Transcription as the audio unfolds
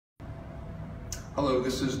Hello,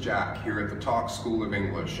 this is Jack here at the Talk School of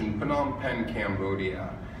English in Phnom Penh,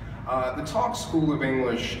 Cambodia. The Talk School of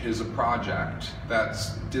English is a project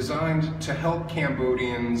that's designed to help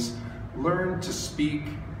Cambodians learn to speak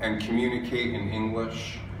and communicate in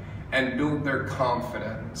English and build their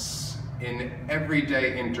confidence in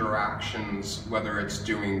everyday interactions, whether it's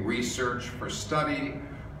doing research for study,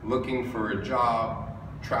 looking for a job,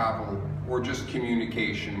 travel, or just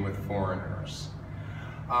communication with foreigners.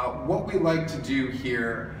 What we like to do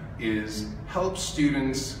here is help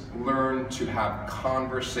students learn to have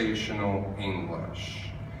conversational English.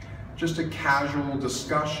 Just a casual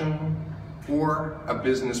discussion or a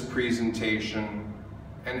business presentation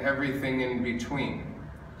and everything in between.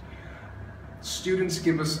 Students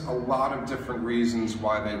give us a lot of different reasons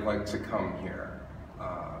why they'd like to come here.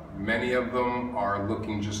 Many of them are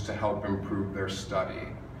looking just to help improve their study.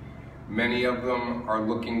 Many of them are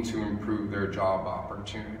looking to improve their job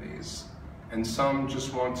opportunities, and some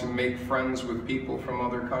just want to make friends with people from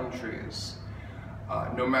other countries.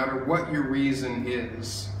 No matter what your reason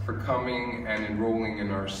is for coming and enrolling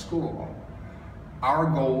in our school, our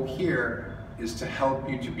goal here is to help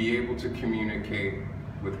you to be able to communicate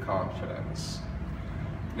with confidence.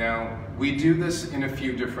 Now, we do this in a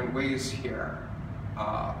few different ways here.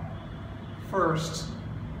 First,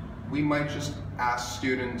 we might just ask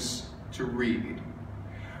students to read.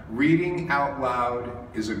 Reading out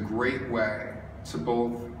loud is a great way to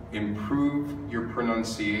both improve your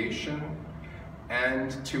pronunciation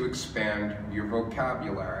and to expand your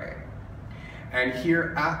vocabulary. And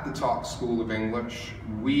here at the Talk School of English,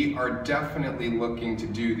 we are definitely looking to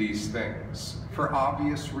do these things for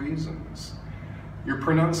obvious reasons. Your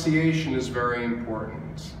pronunciation is very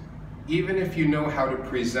important. Even if you know how to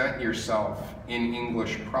present yourself in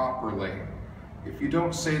English properly, if you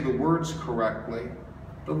don't say the words correctly,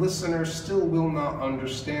 the listener still will not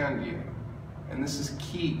understand you. And this is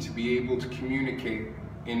key to be able to communicate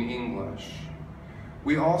in English.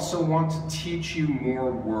 We also want to teach you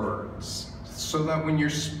more words so that when you're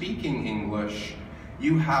speaking English,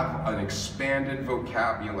 you have an expanded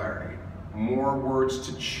vocabulary, more words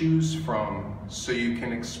to choose from so you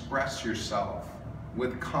can express yourself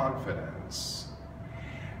with confidence.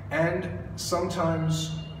 And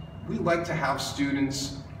sometimes we like to have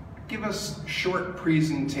students give us short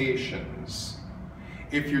presentations.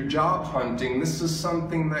 If you're job hunting, this is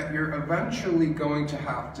something that you're eventually going to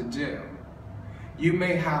have to do. You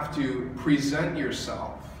may have to present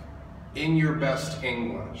yourself in your best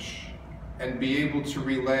English and be able to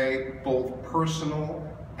relay both personal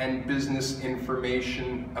and business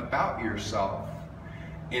information about yourself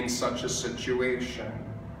in such a situation.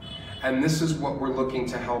 And this is what we're looking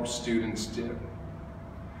to help students do.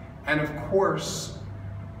 And of course,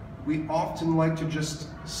 we often like to just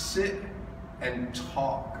sit and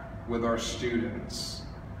talk with our students.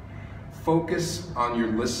 Focus on your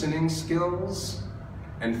listening skills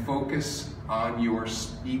and focus on your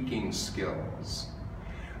speaking skills.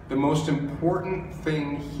 The most important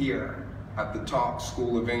thing here at the Talk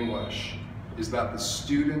School of English is that the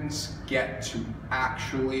students get to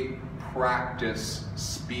actually practice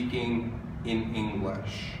speaking in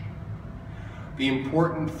English. The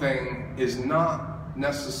important thing is not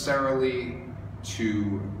necessarily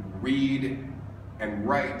to read and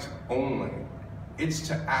write only. It's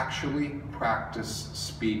to actually practice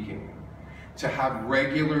speaking, to have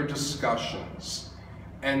regular discussions,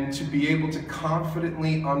 and to be able to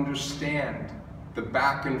confidently understand the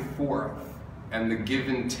back and forth and the give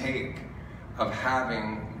and take of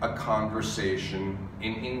having a conversation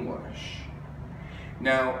in English.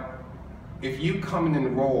 Now, if you come and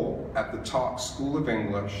enroll at the Talk School of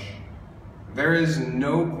English, there is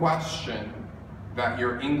no question that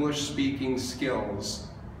your English speaking skills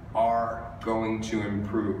are going to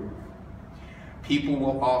improve. People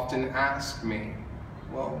will often ask me,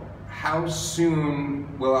 well, how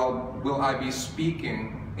soon will I be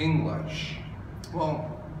speaking English?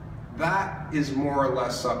 Well, that is more or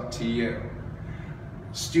less up to you.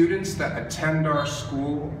 Students that attend our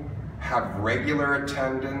school have regular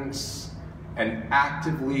attendance and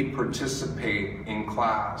actively participate in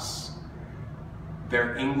class.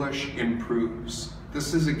 Their English improves.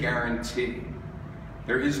 This is a guarantee.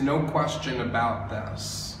 There is no question about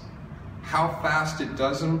this. How fast it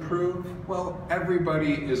does improve? Well,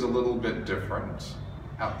 everybody is a little bit different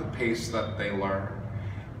at the pace that they learn.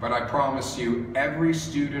 But I promise you, every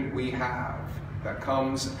student we have that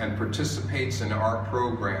comes and participates in our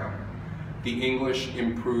program, the English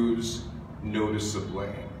improves noticeably.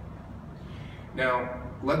 Now,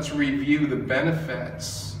 let's review the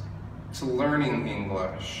benefits to learning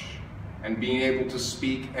English and being able to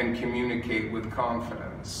speak and communicate with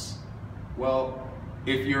confidence. Well,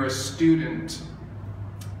 if you're a student,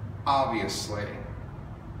 obviously,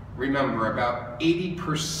 remember about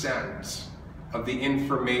 80% of the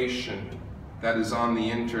information that is on the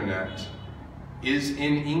internet is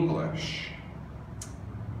in English.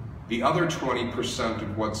 The other 20%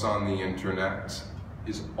 of what's on the internet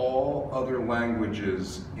is all other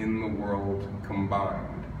languages in the world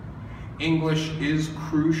combined. English is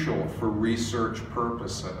crucial for research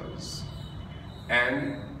purposes.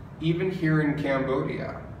 And even here in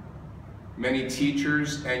Cambodia, many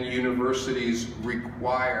teachers and universities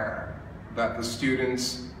require that the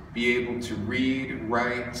students be able to read,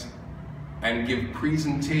 write, and give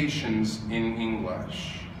presentations in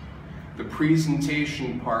English. The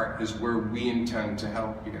presentation part is where we intend to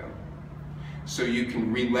help you, so you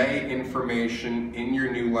can relay information in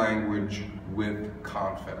your new language with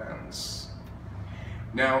confidence.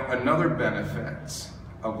 Now, another benefit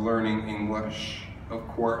of learning English, of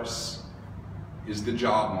course, is the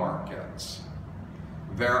job market.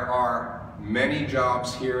 There are many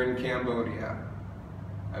jobs here in Cambodia.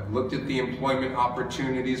 I've looked at the employment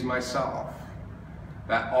opportunities myself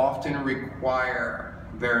that often require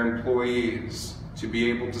their employees to be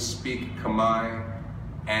able to speak Khmer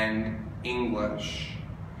and English.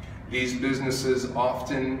 These businesses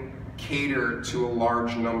often cater to a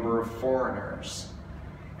large number of foreigners.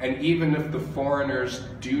 And even if the foreigners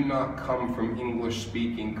do not come from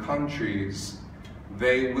English-speaking countries,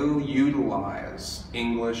 they will utilize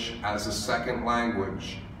English as a second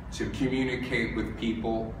language to communicate with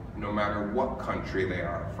people no matter what country they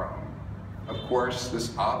are from. Of course,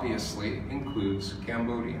 this obviously includes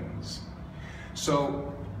Cambodians.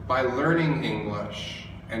 So by learning English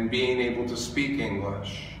and being able to speak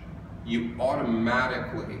English, you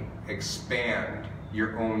automatically expand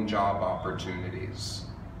your own job opportunities.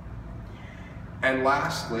 And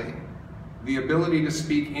lastly, the ability to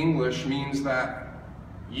speak English means that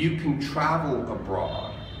you can travel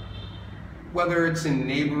abroad, whether it's in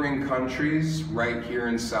neighboring countries right here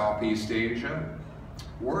in Southeast Asia,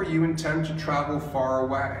 or you intend to travel far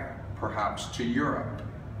away, perhaps to Europe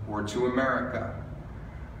or to America.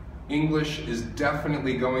 English is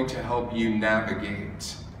definitely going to help you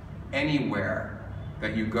navigate anywhere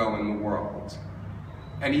that you go in the world.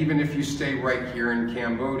 And even if you stay right here in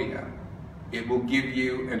Cambodia, it will give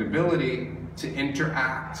you an ability to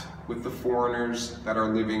interact with the foreigners that are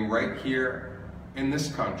living right here in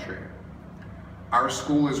this country. Our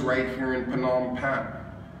school is right here in Phnom Penh,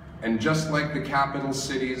 and just like the capital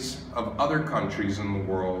cities of other countries in the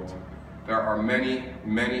world, there are many,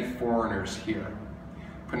 many foreigners here.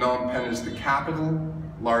 Phnom Penh is the capital,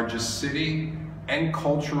 largest city, and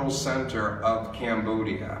cultural center of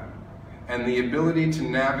Cambodia. And the ability to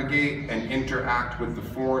navigate and interact with the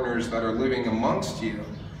foreigners that are living amongst you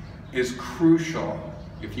is crucial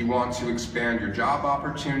if you want to expand your job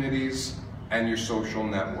opportunities and your social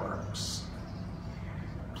networks.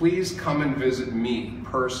 Please come and visit me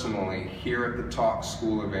personally here at the Talk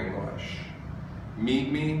School of English.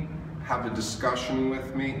 Meet me, have a discussion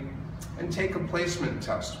with me, and take a placement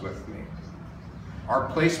test with me. Our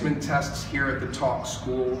placement tests here at the Talk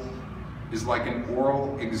School is like an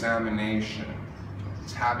oral examination.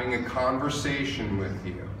 It's having a conversation with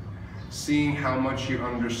you, seeing how much you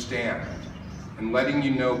understand, and letting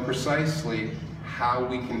you know precisely how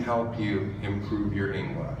we can help you improve your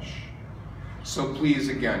English. So please,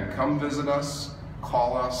 again, come visit us,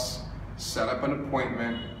 call us, set up an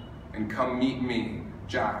appointment, and come meet me,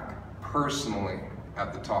 Jack, personally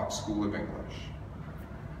at the Talk School of English.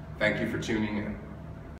 Thank you for tuning in.